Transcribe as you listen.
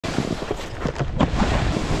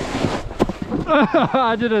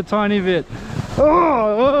I did a tiny bit.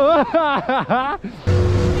 Oh.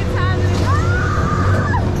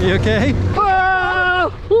 You okay?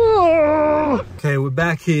 Okay, we're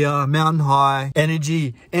back here, mountain high,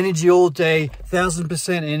 energy all day,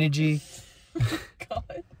 1000% energy.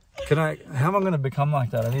 God. How am I going to become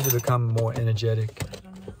like that? I need to become more energetic.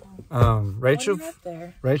 Rachel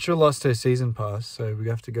lost her season pass, so we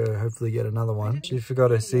have to go hopefully get another one. She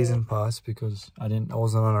forgot her season pass because I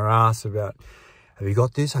wasn't on her ass about, have you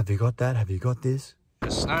got this? Have you got that? Have you got this? The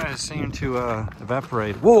snow has seemed to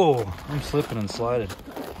evaporate. Whoa, I'm slipping and sliding.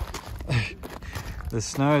 The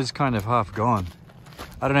snow is kind of half gone.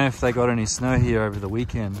 I don't know if they got any snow here over the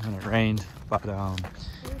weekend when it rained, but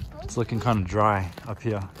it's looking kind of dry up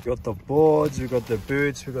here. We got the boards, we got the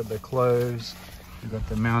boots, we got the clothes, we got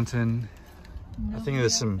the mountain. I think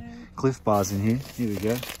there's some Cliff Bars in here. Here we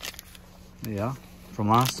go. Yeah, from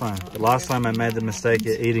last time. The last time I made the mistake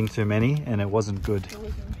of eating too many and it wasn't good.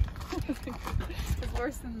 It's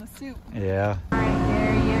worse than the soup. Yeah. All right,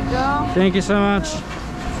 there you go. Thank you so much.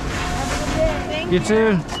 Thank you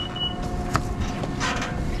too.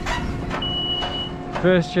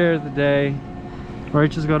 First chair of the day.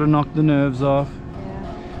 Rachel's got to knock the nerves off.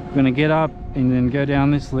 Yeah. We're gonna get up and then go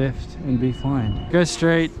down this lift and be fine. Go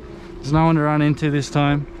straight. There's no one to run into this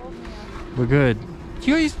time. We're good.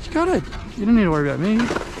 You got it. You don't need to worry about me.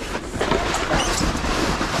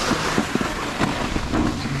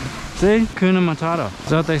 See? Hakuna Matata. Is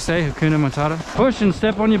that what they say? Hakuna Matata? Push and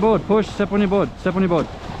step on your board. Push, step on your board. Step on your board.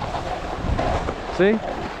 See?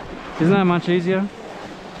 Isn't that much easier?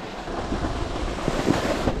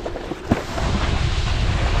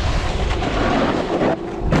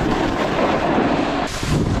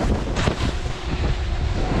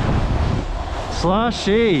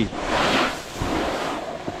 Slushy.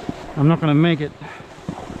 I'm not gonna make it.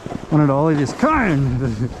 I wanted to ollie this cone.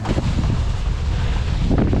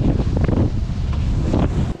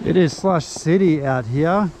 It is slush city out here.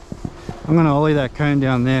 I'm gonna ollie that cone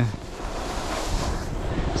down there.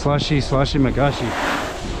 Slushy, slushy, magashi.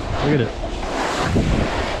 Look at it.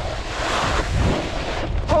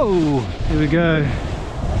 Oh, here we go.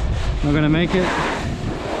 Not gonna make it.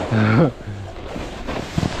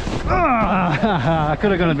 I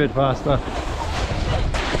could have gone a bit faster.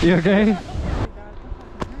 You okay?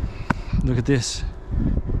 Look at this.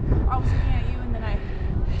 I was looking at you and then I...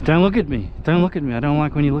 Don't look at me. Don't look at me. I don't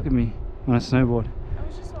like when you look at me when I snowboard. I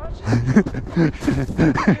was just watching.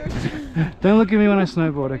 Don't look at me when I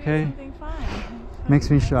snowboard, okay? Something fine. Makes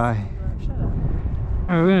me shy. Shut up.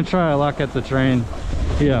 Alright, we're gonna try our luck at the train.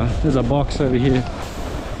 Here, there's a box over here.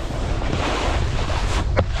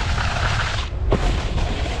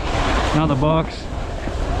 Another box.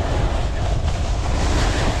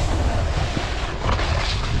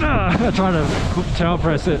 I tried to tail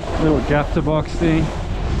press it, little gaffer box thing.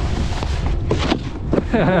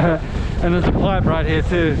 And there's a pipe right here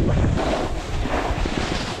too.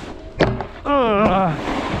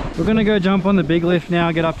 We're gonna go jump on the big lift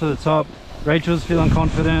now, get up to the top. Rachel's feeling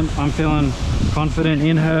confident, I'm feeling confident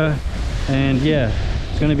in her, and yeah,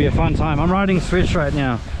 it's gonna be a fun time. I'm riding switch right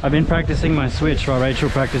now. I've been practicing my switch while Rachel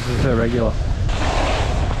practices her regular.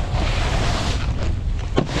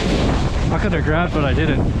 I could have grabbed, but I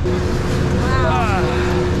didn't. Wow.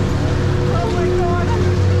 Oh my god.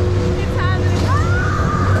 It's happening.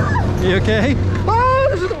 Ah! You okay? Oh,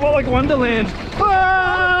 this is more like Wonderland.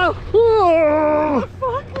 Oh! Oh,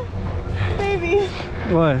 fuck. Baby.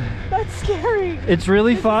 What? That's scary. It's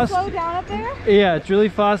really fast. Slow down up there? Yeah, it's really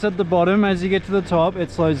fast at the bottom. As you get to the top, it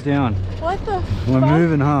slows down. What the fuck? We're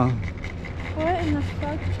moving, huh? What in the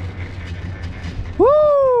fuck? Woo!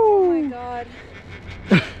 Oh my god.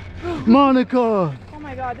 Monica! Oh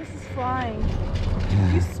my god, this is flying.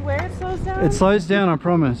 You swear it slows down? It slows down, I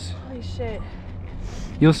promise. Holy shit.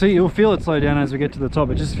 You'll see, you'll feel it slow down as we get to the top.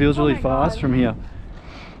 It just feels really fast from here.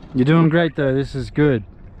 You're doing great though, this is good.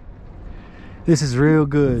 This is real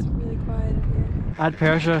good. It's really quiet up here. At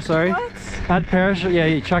Perisher, sorry. What? At Perisher, yeah,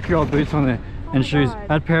 you chuck your old boots on there and shoes.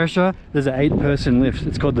 God. At Perisher, there's an 8-person lift.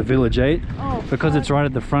 It's called the Village 8. Oh, because it's right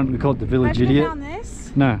at the front, we call it the Village Idiot. Down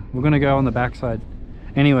this? No, we're gonna go on the backside.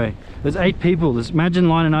 Anyway, there's 8 people. Imagine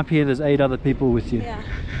lining up here, there's 8 other people with you. Yeah.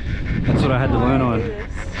 That's what I had to learn on.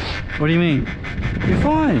 What do you mean? You're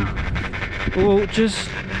fine. Well, just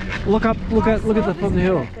look up, look at the top of the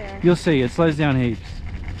hill. You'll see, it slows down heaps.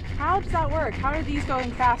 How does that work? How are these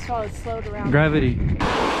going fast while it's slowed around? Gravity.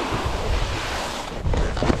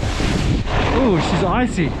 Oh, she's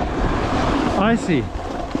icy. Icy.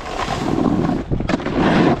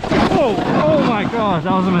 Oh my gosh,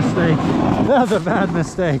 that was a mistake. That was a bad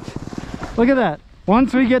mistake. Look at that.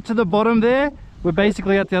 Once we get to the bottom there, we're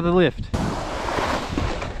basically at the other lift.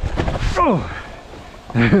 Oh,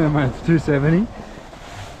 it's 270.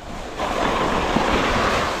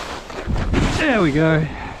 There we go.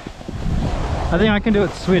 I think I can do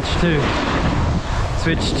it switch too.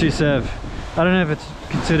 Switch to serve. I don't know if it's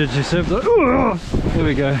considered to serve. Oh, there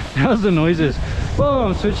we go. How's the noises? Whoa,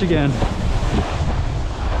 I'm switch again.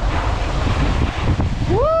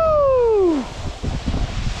 Woo!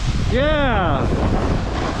 Yeah!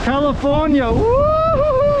 California!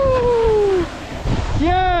 Woo!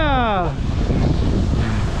 Yeah!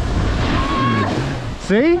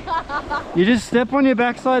 See? You just step on your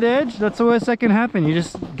backside edge, that's the worst that can happen. You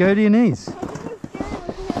just go to your knees.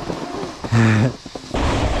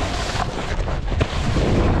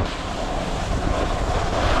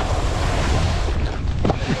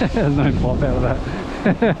 There's no pop out of that.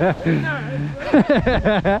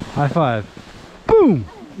 High five. Boom!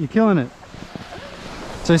 You're killing it.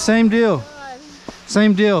 So same deal.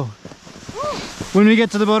 Same deal. When we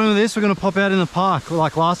get to the bottom of this, we're going to pop out in the park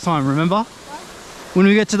like last time, remember? When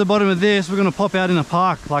we get to the bottom of this, we're going to pop out in the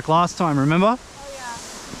park like last time, remember? Oh yeah.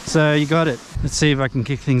 So you got it. Let's see if I can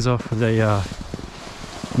kick things off with a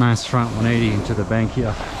nice front 180 into the bank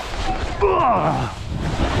here.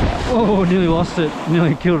 Oh, nearly lost it.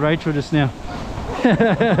 Nearly killed Rachel just now.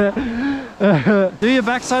 Do your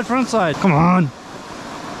backside, front side. Come on.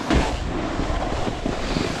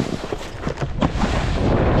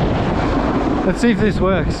 Let's see if this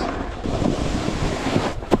works.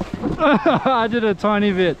 I did a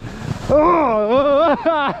tiny bit.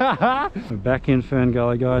 Oh. We're back in Fern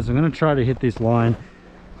Gully, guys. I'm going to try to hit this line.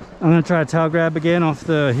 I'm going to try a tail grab again off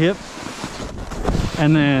the hip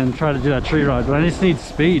and then try to do that tree ride, but I just need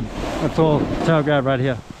speed. That's all. Tail grab right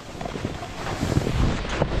here.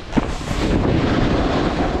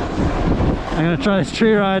 I'm going to try this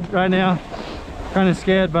tree ride right now. Kind of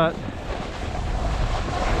scared, but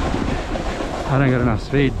I don't got enough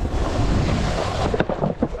speed.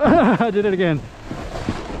 I did it again.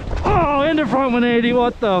 Oh, into front 180.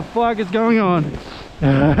 What the fuck is going on?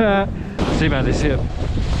 Let's see about this hip.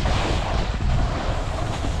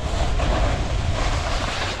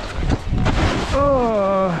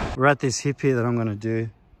 Oh. We're at this hip here that I'm going to do.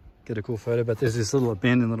 Get a cool photo, but there's this little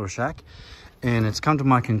abandoned little shack. And it's come to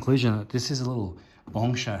my conclusion that this is a little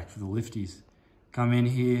bong shack for the lifties. Come in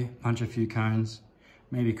here, punch a few cones,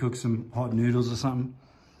 maybe cook some hot noodles or something,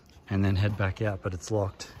 and then head back out, but it's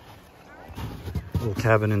locked. Little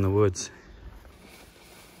cabin in the woods.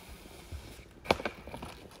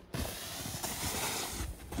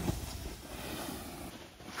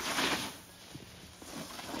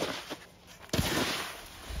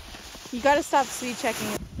 You gotta stop speed checking.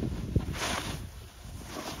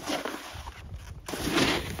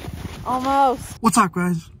 Almost. What's up,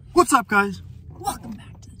 guys? What's up, guys? Welcome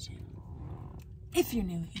back to the channel. If you're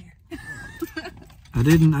new here. I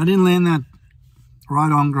didn't land that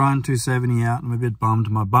right on grind 270 out. I'm a bit bummed.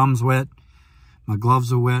 My bum's wet. My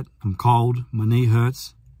gloves are wet. I'm cold. My knee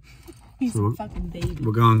hurts. He's a fucking baby.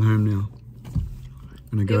 We're going home now.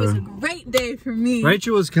 Gonna go. It was a great day for me.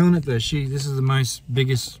 Rachel was killing it though. This is the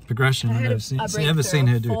biggest progression I've ever seen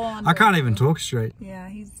her do. I can't even talk straight. Yeah,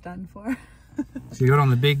 he's done for. She got on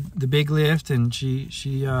the big lift and she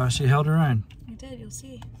held her own. I did. You'll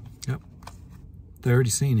see. Yep. They're already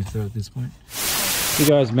seen if they're at this point. If you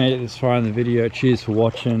guys made it this far in the video, cheers for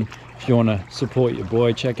watching. If you want to support your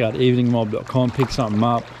boy, check out eveningmob.com, pick something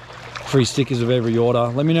up. Free stickers of every order.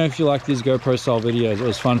 Let me know if you like these GoPro style videos. It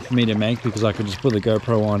was fun for me to make because I could just put the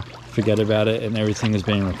GoPro on, forget about it, and everything is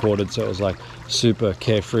being recorded, so it was like super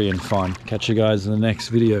carefree and fun. Catch you guys in the next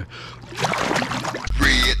video.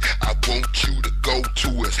 Red, I want you to go to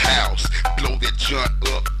his house, blow that joint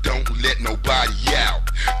up, don't let nobody out.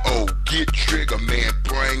 Oh, get Trigger Man,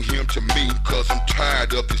 bring him to me, cause I'm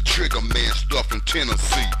tired of this Trigger Man stuff in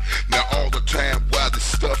Tennessee. Now all the time while this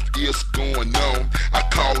stuff is going on, I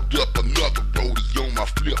called up another roadie on my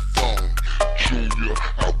flip phone. Junior,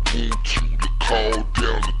 I want you to call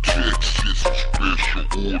down to Texas, special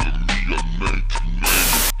order me a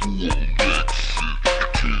 1994 Lex.